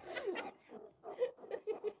building.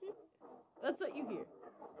 That's what you hear.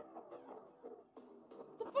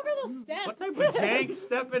 the fuck are those steps? What type of jank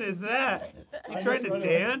stepping is that? You I trying just to run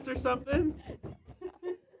away. dance or something?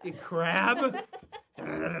 You crab? I'm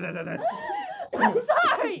sorry!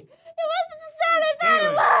 It wasn't the sound I thought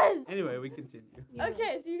it was! Anyway, we continue.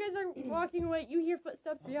 Okay, so you guys are walking away. You hear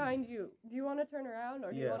footsteps behind you. Do you want to turn around,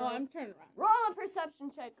 or do you Yeah. want Oh, to I'm turning around. roll a perception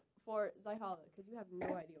check for Zyhala, because you have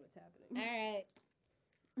no idea what's happening. Alright.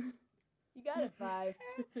 You got a 5.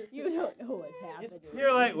 You don't know what's happening.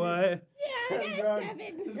 You're like, what? Yeah, I got a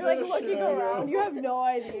 7. You're like looking around. You have no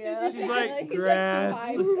idea. She's like, He's grass.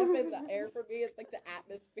 like so high up in the air for me. It's like the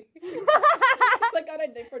atmosphere. It's like on a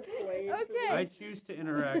different plane. for me. Okay. I choose to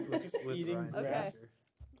interact with Eating Ryan's grass. character.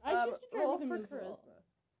 I choose to try roll with him for as well.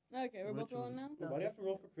 charisma. Okay, we're both Which rolling one? now? No, Why do you have to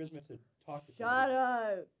roll for charisma to talk to Shut somebody?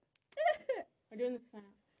 up. We're doing this now.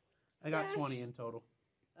 I got Stash. 20 in total.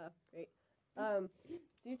 Oh, great. So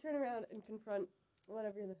you turn around and confront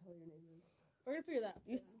whatever the hell your name is. We're gonna figure that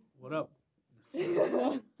You What up?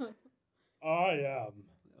 out. I am.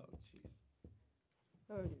 Oh, jeez.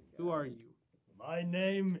 Oh, dear Who God. are you? My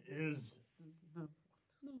name is.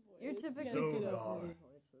 You're typically Zogar. supposed to do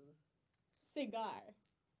voices. Cigar.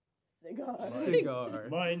 Cigar. Cigar.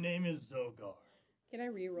 My name is Zogar. Can I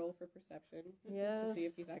re-roll for perception? Yes. To see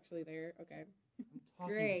if he's actually there. Okay. I'm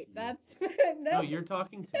talking Great. to you. That's No, no. you're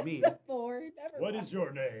talking to me. It's a 4. Never What mind. is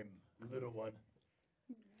your name, little one?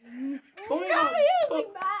 Boy,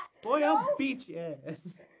 boy, I'll beat you.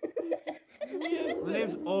 My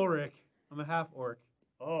name's Ulrich. I'm a half orc.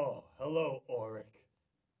 Oh, hello, Auric.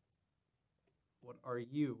 What are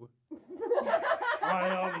you? I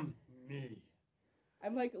am me.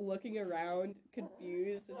 I'm like looking around,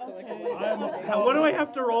 confused as to like Okay. what's I'm- happening. Now, what do I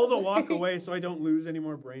have to roll to walk away so I don't lose any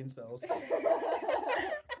more brain cells?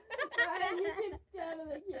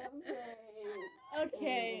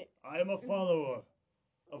 Okay. I am a follower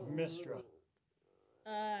of Mistra.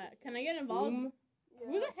 Can I get involved? Boom.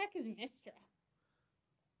 Who the heck is Mistra?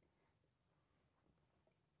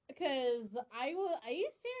 Because I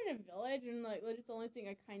used to stay in a village and like legit the only thing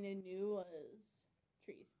I kind of knew was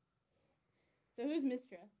trees. So who's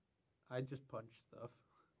Mistra? I just punch stuff.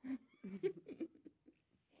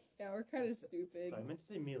 Yeah, we're kind of stupid. So I meant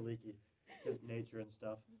to say Mialiki, because nature and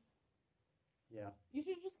stuff. Yeah, You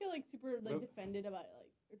should just get like super like Nope. defended about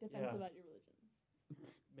like or defensive Yeah. about your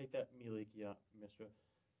religion. make that Mialiki, Mistra.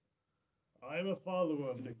 I am a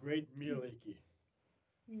follower of the great Mialiki,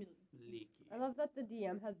 Leaky. I love that the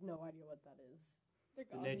DM has no idea what that is. They're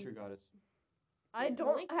the gods. nature goddess. I Yeah, don't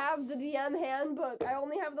really? have the DM handbook. I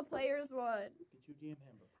only have the player's one. Get you DM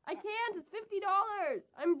handbook. I can't. It's $50.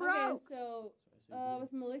 I'm broke. Okay, so So I said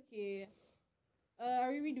with Maliki, are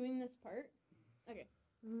we redoing this part? Okay.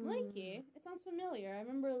 Blinky. It sounds familiar. I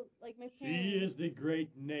remember like my She parents. is the great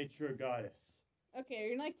nature goddess. Okay, you're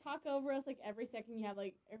gonna like talk over us like every second you have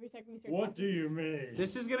like every second we start. What talking. do you mean?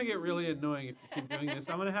 This is gonna get really annoying if you keep doing this.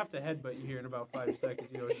 I'm gonna have to headbutt you here in about 5 seconds.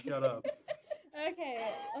 You know, shut up. Okay,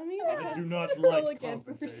 let me I just do not Roll like again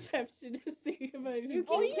for confrontation. perception to see if I You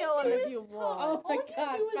All can you kill do him if is you talk. want. Oh my All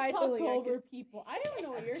God, you do is finally talk I over can- people. I don't know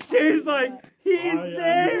what you're talking She's like, about. he's I am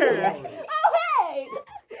there. sorry.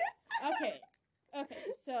 Oh, hey! Okay,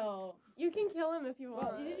 so You can kill him if you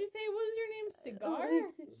want. did you say what was your name? Cigar?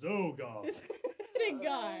 Zogar.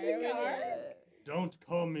 Cigar. Cigar. Don't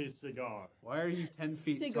call me Cigar. Why are you 10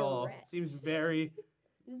 feet tall? Cigarette. Seems very,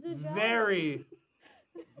 Cigar. very,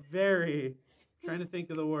 very. Trying to think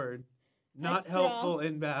of the word. Not Extra. helpful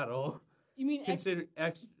in battle. You mean Consider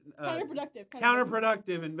counterproductive?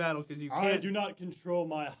 counterproductive in battle because you I can't. do not control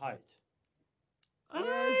my height. You're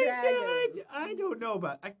a dragon. I don't know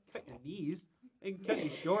about. I can cut your knees. I can cut you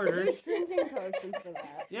shorter. There's shrinking potions for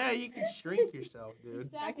that. Yeah, you can shrink yourself, dude.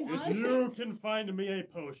 Exactly. If Honestly, you can find me a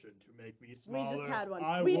potion to make me smaller, had one.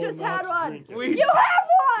 I We will just not had one. drink it. We- You have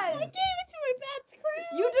one! gave it to my bat's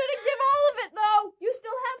crap. You didn't give all of it though. You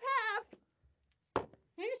still have half.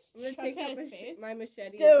 Can I just I'm gonna chuck take at out his face? my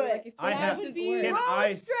machete. Do and be it. Like, if I this have- doesn't Can work- Can Roll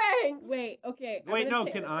I- strength. Wait, okay. I'm Wait, gonna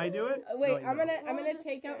no. Can I do it? Wait, No, I'm no. gonna Roll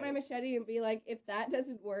take out strength. my machete and be like, if that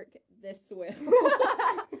doesn't work, this will.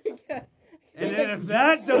 And then if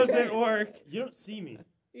that doesn't work, You don't see me.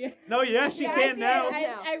 Yeah. no, yes, you Yeah, can I now. did.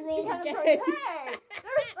 I rolled She kind of again. throws, hey,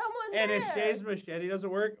 there's someone And there. if Shay's machete doesn't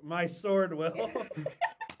work, my sword will.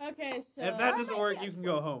 Okay, so If that doesn't work, you can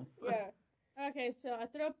go home. Yeah. okay, so I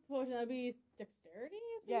throw up a potion. That'd be dexterity.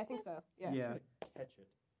 Is what Yeah, I you think said? so. Yeah. Yeah. Catch it.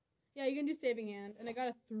 Yeah, you can do saving hand, and I got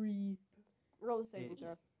a 3. Roll the saving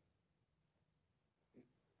throw.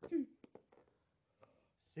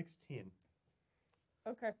 16.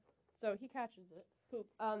 Okay. So he catches it. Poop.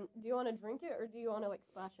 Do you want to drink it or do you want to like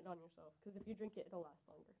splash it on yourself? Because if you drink it, it'll last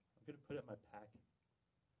longer. I'm gonna put it in my pack.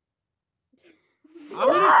 I'm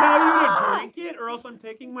gonna tell you to drink it, or else I'm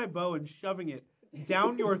taking my bow and shoving it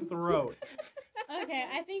down your throat. Okay,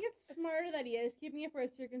 I think it's smarter that he is keeping it for a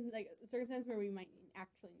circumstance where we might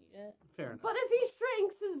actually need it. Fair enough. But if he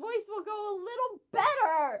shrinks, his voice will go a little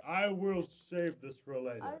better. I will save this for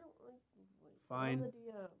later. I don't like his voice. Fine. Roll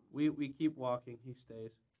the DM. We keep walking. He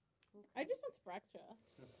stays. I just want Spraxtra.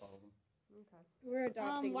 No problem. Okay. We're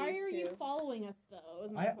adopting Why these are you two. following us though?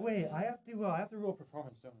 Is my Wait, question. I have to roll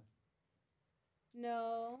performance, don't I?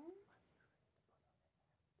 No.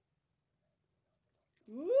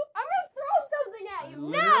 I'm gonna throw something at I you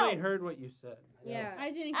literally now. heard what you said. Yeah. I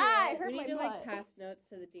didn't hear I it. hurt We my need to like butt. pass notes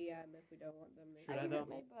to the DM if we don't want them. Should I hurt though?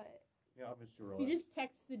 my butt. Yeah, I'm just roll He it. just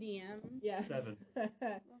texts the DM. Yeah. 7. Okay.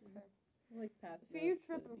 like pass So you notes to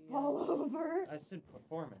trip the and DM. fall over. I said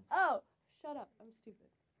performance. Oh, shut up. I'm stupid.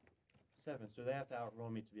 7. So they have to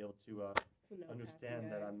outroll me to be able to So no understand passing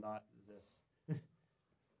that guy. I'm not this.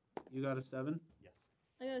 You got a 7? Yes.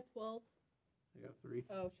 I got a 12. I got a 3.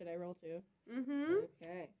 Oh, should I roll too? Mm-hmm.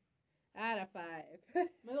 Okay. Out of 5.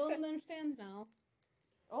 My little one understands now.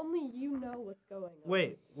 Only you know what's going on.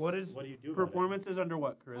 Wait, what is What do you do? about it? performance is under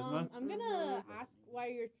what? Charisma? I'm gonna ask why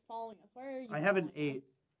you're following us. Why are you? I have an following 8. us?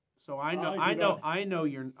 So I know, Oh, you I know, got-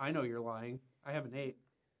 I know you're lying. I have an 8.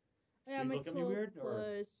 Yeah, So you my look at me 12 weird, or-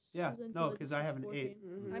 plus Yeah, his no, 'cause I have an intelligence 8. is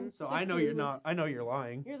 14. Mhm. I'm So the I know you're not. clueless- I know you're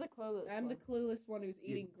lying. You're the clueless I'm the one. clueless one who's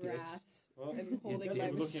eating ditz. grass Well, and you holding guys my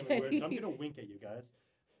are looking at me weird, so I'm machete. gonna wink at you guys.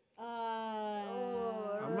 Oh,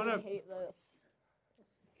 I I'm really gonna- hate this.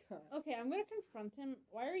 Okay, I'm gonna confront him.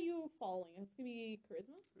 Why are you following us? It's gonna be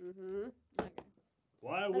charisma. Mm-hmm. Okay.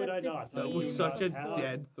 Why Out would of I not? That 15. was You such a not have-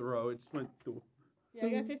 dead throw. It just went. Through. Yeah, I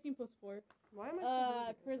got 15 plus 4. Why am I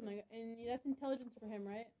so Charisma, and that's intelligence for him,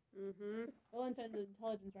 right? Mm-hmm. Well, intelligence,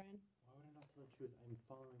 Ryan. Why would I not tell the truth? I'm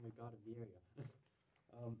following the god of the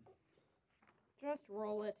area. Just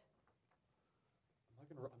roll it. I'm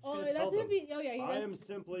just Oh, gonna that's tell gonna them. be. Oh yeah, I am that's.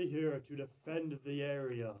 simply here to defend the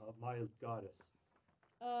area of my goddess.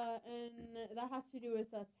 And that has to do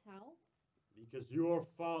with us. How? Because you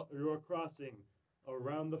are crossing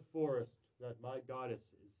around the forest that my goddess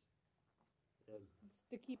is. And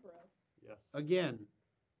The keeper of. yes. Again,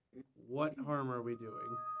 what harm are we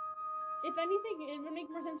doing? If anything, it would make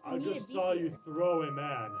more sense for I me to just be saw here. you throw a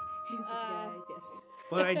man. Guys, yes.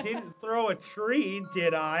 But I didn't throw a tree,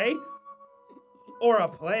 did I? Or a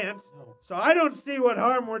plant. No. So I don't see what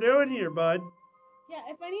harm we're doing here, bud. Yeah,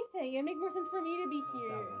 if anything, it'd make more sense for me to be Not here.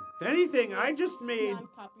 that one. If anything, I It's just made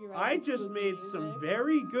non-copyrighted some music.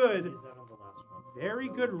 very good, Use that on the last one. very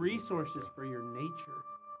good resources for your nature.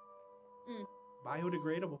 Mm.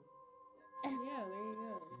 Biodegradable. Yeah, there you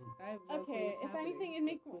go. I I have no clue Okay, what's if happening. anything, it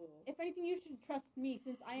make Cool. if anything, you should trust me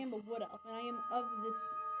since I am a wood elf and I am of this.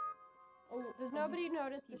 Does nobody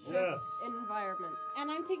notice the shift Yes. in environment? And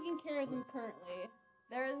I'm taking care of them currently.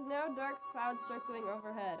 There is now dark clouds circling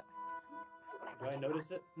overhead. Do I notice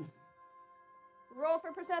it? Roll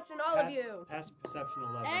for perception, all of you. Passive perception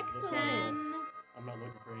 11. Excellent. I'm not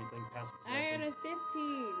looking for anything. Passive I got perception.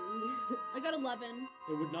 a 15. I got 11.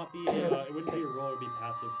 It would not be. It wouldn't be a roll. It would be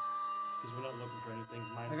passive. Because we're not looking for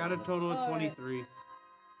anything. Mine's I got a 11. total of Alright. 23.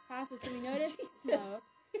 Passive, so we noticed smoke.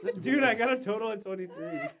 Dude, I got a total of 23.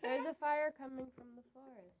 There's a fire coming from the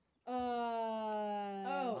forest.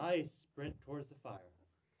 Oh. I sprint towards the fire.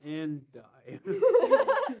 And die.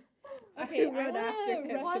 Okay, I run after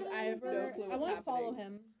him rush because I have no over- clue I what's want to follow happening.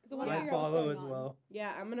 him. 'Cause I wanna Yeah. figure I out what's follow going as on. well.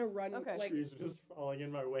 Yeah, I'm gonna run Okay. like Trees are just falling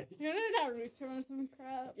in my way. You're gonna Naruto or some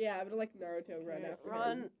crap. yeah, I'm gonna like Naruto run Okay, after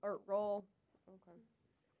run him. or roll. Okay.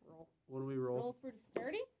 Roll. What do we roll? Roll for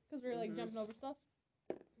dexterity because we're like Mhm. jumping over stuff.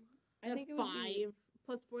 I think it would be 5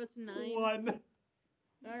 plus 4. That's 9. 1.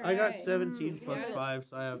 All I got right. 17 Mm, plus yeah. 5,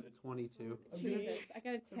 so I have 22. Jesus, I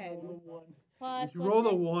got a 10. Roll a 1. Plus. Did you roll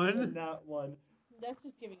the what's 1? Not 1. your- That's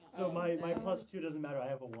just giving up. So Oh, my no. plus 2 doesn't matter. I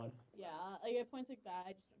have a 1. Yeah, I get points like that.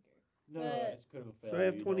 I just don't care. No, it's critical failure. So I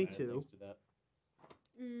have You don't add 22. things to that.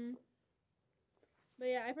 But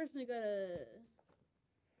yeah, I personally got a.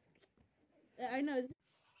 I know. In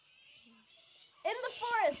the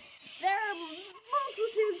forest, there are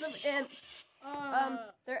multitudes of imps.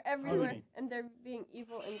 They're everywhere, many? and they're being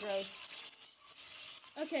evil and gross.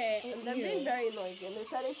 Okay. And they're being very noisy, and they're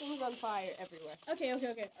setting things on fire everywhere. Okay. Can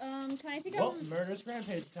I take Well, out murderous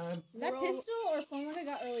rampage time. that roll- pistol or phone like I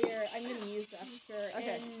got earlier? I'm gonna use that for sure.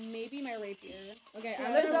 Okay. And maybe my rapier. Okay, Yeah,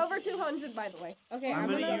 I'm There's gonna, over 200, by the way. okay, I'm I'm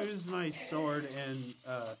gonna gonna use my sword and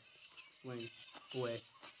swing away,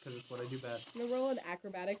 because it's what I do best. roll an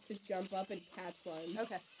acrobatics to jump up and catch one.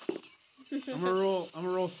 Okay. I'm gonna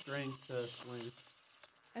roll strength to swing.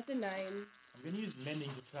 That's a 9. I'm gonna use mending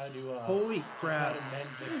to try to. Holy try crap! to mend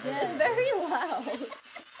the It's curse. very loud.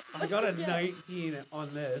 I got a Yeah. 19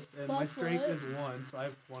 on this, and my Plus strength what? is 1, so I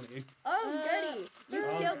have 20. Oh, goody. You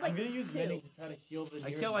killed I'm like gonna use 2. mending to try to heal the I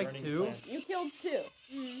nearest killed, like, burning 2? plant. You killed 2.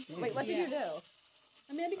 Wait, what did you do?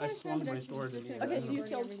 I mean, I'd be I kind of swung my directions sword just in the like air. Okay, so you burning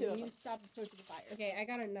killed everything. 2 of You them. stop the source of the fire. Okay, I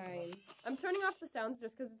got a 9. I'm turning off the sounds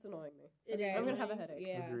just because it's annoying me. It Okay. is I'm gonna have a annoying. headache.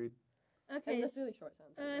 Yeah. Agreed. Okay. And this really short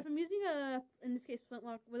sounds. If I'm using in this case,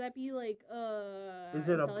 flintlock, would that be like Is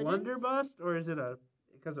it a intelligence? blunderbuss, or is it a...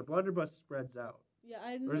 Because a blunderbuss spreads out. Yeah,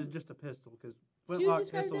 I don't Or is know. it just a pistol? Because flintlock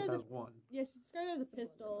described it pistols as a- has 1. Yeah, she described it as a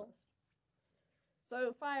pistol.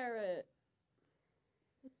 So fire it.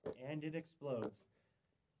 And it explodes.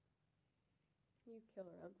 You kill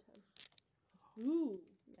around 10. Ooh.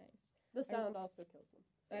 Nice. The sound also kills them.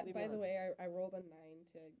 So leave By it the on. way, I rolled a 9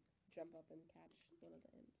 to jump up and catch one of the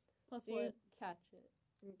imps. Plus So you catch it,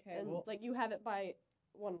 Okay. and Well- like you have it by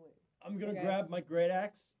 1 wing. I'm gonna Okay. grab my great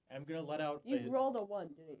axe and I'm gonna let out You a rolled a 1,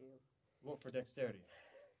 didn't you? roll for dexterity.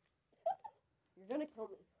 You're gonna kill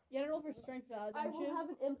me. You had to roll for strength value, I didn't will you? have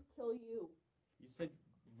an imp kill you. You said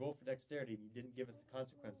roll for dexterity and you didn't give us the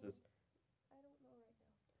consequences. I don't know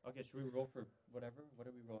right Okay, should we roll for whatever? What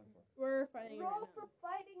are we rolling for? We're fighting now. right Roll now. for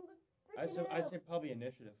fighting the I freaking I'd imp. say probably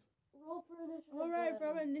initiative. Roll for initiative. All right, for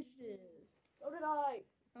then. our initiative. So did I.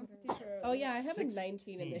 Constitution. Oh yeah, I have a 16.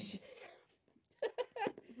 19 initiative.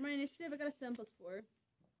 For my initiative, I got a 7 plus 4.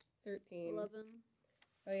 13. 11.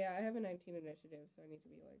 Oh yeah, I have a 19 initiative, so I need to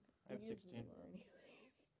be like. I have usually 16. lower anyways.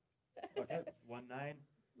 Okay, 1-9.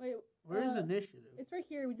 Wait, Where's Uh, initiative? it's right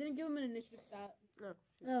here. We didn't give him an initiative stat.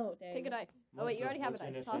 Oh dang. Take a dice. Well, Oh wait, you so already have a what's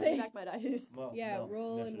your dice. Toss initiative? me back my dice. Well, Yeah, no,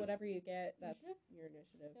 roll and initiative. whatever you get, that's Initiative? your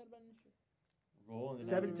initiative. Got about initiative. Roll and then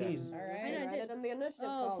 17. add your dex. All I right. know, I Write did. it in the initiative Oh,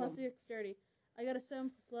 column. plus dexterity. I got a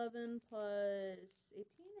 7 plus 11 plus 18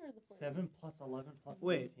 or the 4? 7 plus 11 plus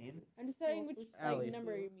Wait. 18? I'm just saying Well, which Allie.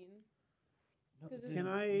 number you mean. No, 'Cause the, Can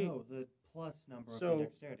I- No, the plus number So- of your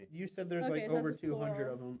dexterity. You said there's Okay, like so that's over a 200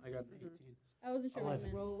 4. of them. I got an Mhm. 18. I wasn't sure what you 11.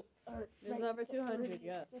 meant. Roll. There's over 200.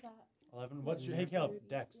 Yes. 11. What's your... Hey, Caleb.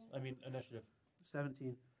 Dex. I mean, initiative.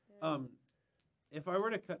 17. If I were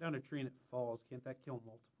to cut down a tree and it falls, can't that kill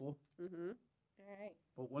multiple? Mm-hmm. All right.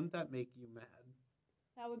 But wouldn't that make you mad?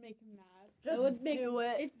 That would make him mad. Just would make- do it.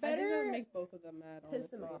 It's I think that better. would make both of them mad. Piss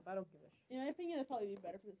Honestly. them off. I don't give a shit. In my opinion, it'd probably be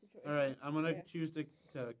better for the situation. All right, I'm gonna Okay. choose to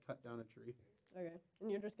cut down a tree. Okay.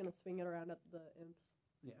 And you're just gonna swing it around at the imps.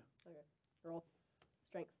 Yeah. Okay. Roll.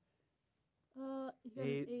 Strength. You got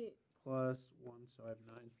Eight. an 8. Plus 1, so I have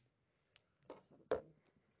 9.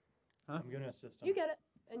 Huh? I'm gonna assist him. You get it.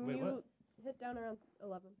 And Wait, you what? hit down around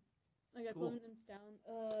 11. I got Cool. 11 imps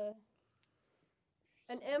down.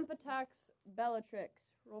 An imp attacks Bellatrix.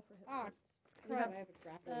 Roll for hit. Ah, points. You have I have a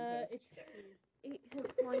grappling hook. HP. 8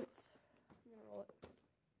 hit points. I'm gonna roll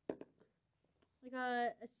it. I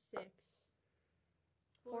got a 6.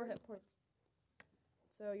 4 hit points.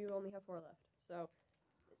 So you only have 4 left. So,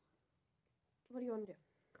 what do you want to do?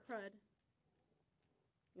 Crud.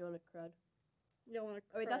 You want to crud? You don't want to.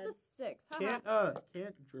 Oh wait, that's a 6. Haha.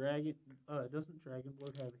 Can't dragon doesn't Dragon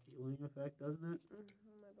Blood have a healing effect, doesn't it? I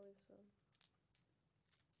believe so.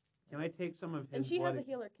 Can I take some of his And she blood? has a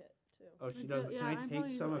healer kit too. Oh, she I does. do- Can yeah, I I'm take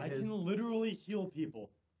probably some of I his? can literally heal people.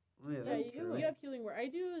 Oh, yeah, Yeah, that's you, true. you have healing word. I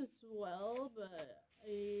do as well, but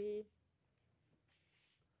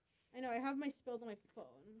I know I have my spells on my phone.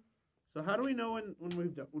 So how do we know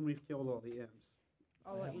when we've killed all the imps?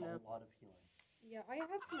 I'll let you know. a lot of healing. Yeah, I have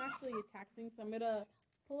some actually attack things, so I'm gonna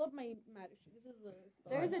pull up my magic sheet. This is the spell.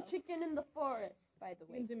 There's I a have. chicken in the forest, by the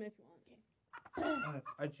You way. can zoom in if you want.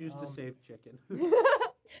 I choose to Um, save chicken.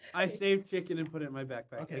 I saved chicken and put it in my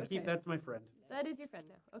backpack. Okay. I keep Okay. that's my friend. That is your friend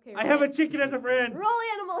now. Okay. I have a roll- chicken as a friend. roll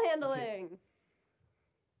animal handling.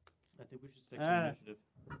 I think we should stick Ah. initiative.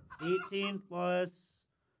 18 plus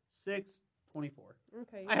 6, 24.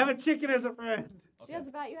 Okay. I have a chicken as a friend. She has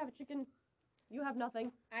a bat. You have a chicken. You have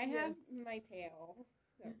nothing. I Yeah. have my tail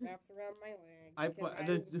that wraps around my leg. I because put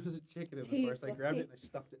there was a chicken in the forest. I grabbed it and I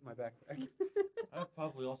stuffed it in my backpack. I have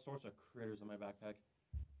probably all sorts of critters in my backpack.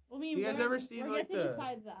 Well, I mean, You guys we're- ever seen, we're like, getting the-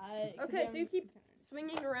 beside that. 'cause Okay, so you I'm- keep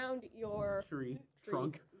swinging around your. Tree Tree.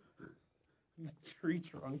 trunk. Tree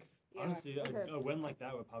trunk. Yeah. Honestly, Okay. a wind like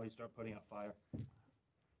that would probably start putting out fire.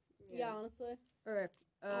 Yeah, honestly. Okay.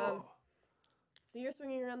 Oh. So you're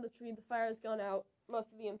swinging around the tree. The fire has gone out.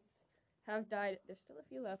 Most of the imps have died. There's still a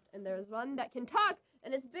few left, and there's one that can talk,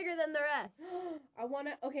 and it's bigger than the rest. I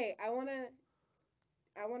wanna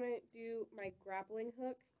do my grappling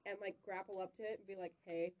hook and like grapple up to it and be like,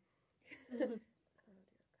 hey.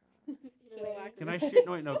 Can I shoot?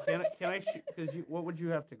 No, wait, no. Can I shoot? Because what would you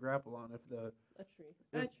have to grapple on if the? A tree.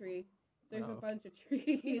 A tree. There's Oh. a bunch of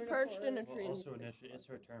trees. He's perched in a Well, tree. and also, he's it's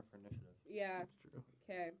her turn for initiative. Yeah. That's true.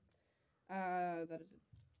 Okay. That is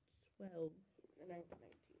a 12. And I got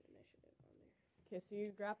 19 initiative on there. Okay, so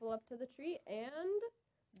you grapple up to the tree, and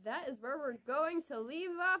that is where we're going to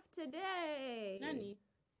leave off today. Nani.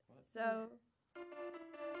 So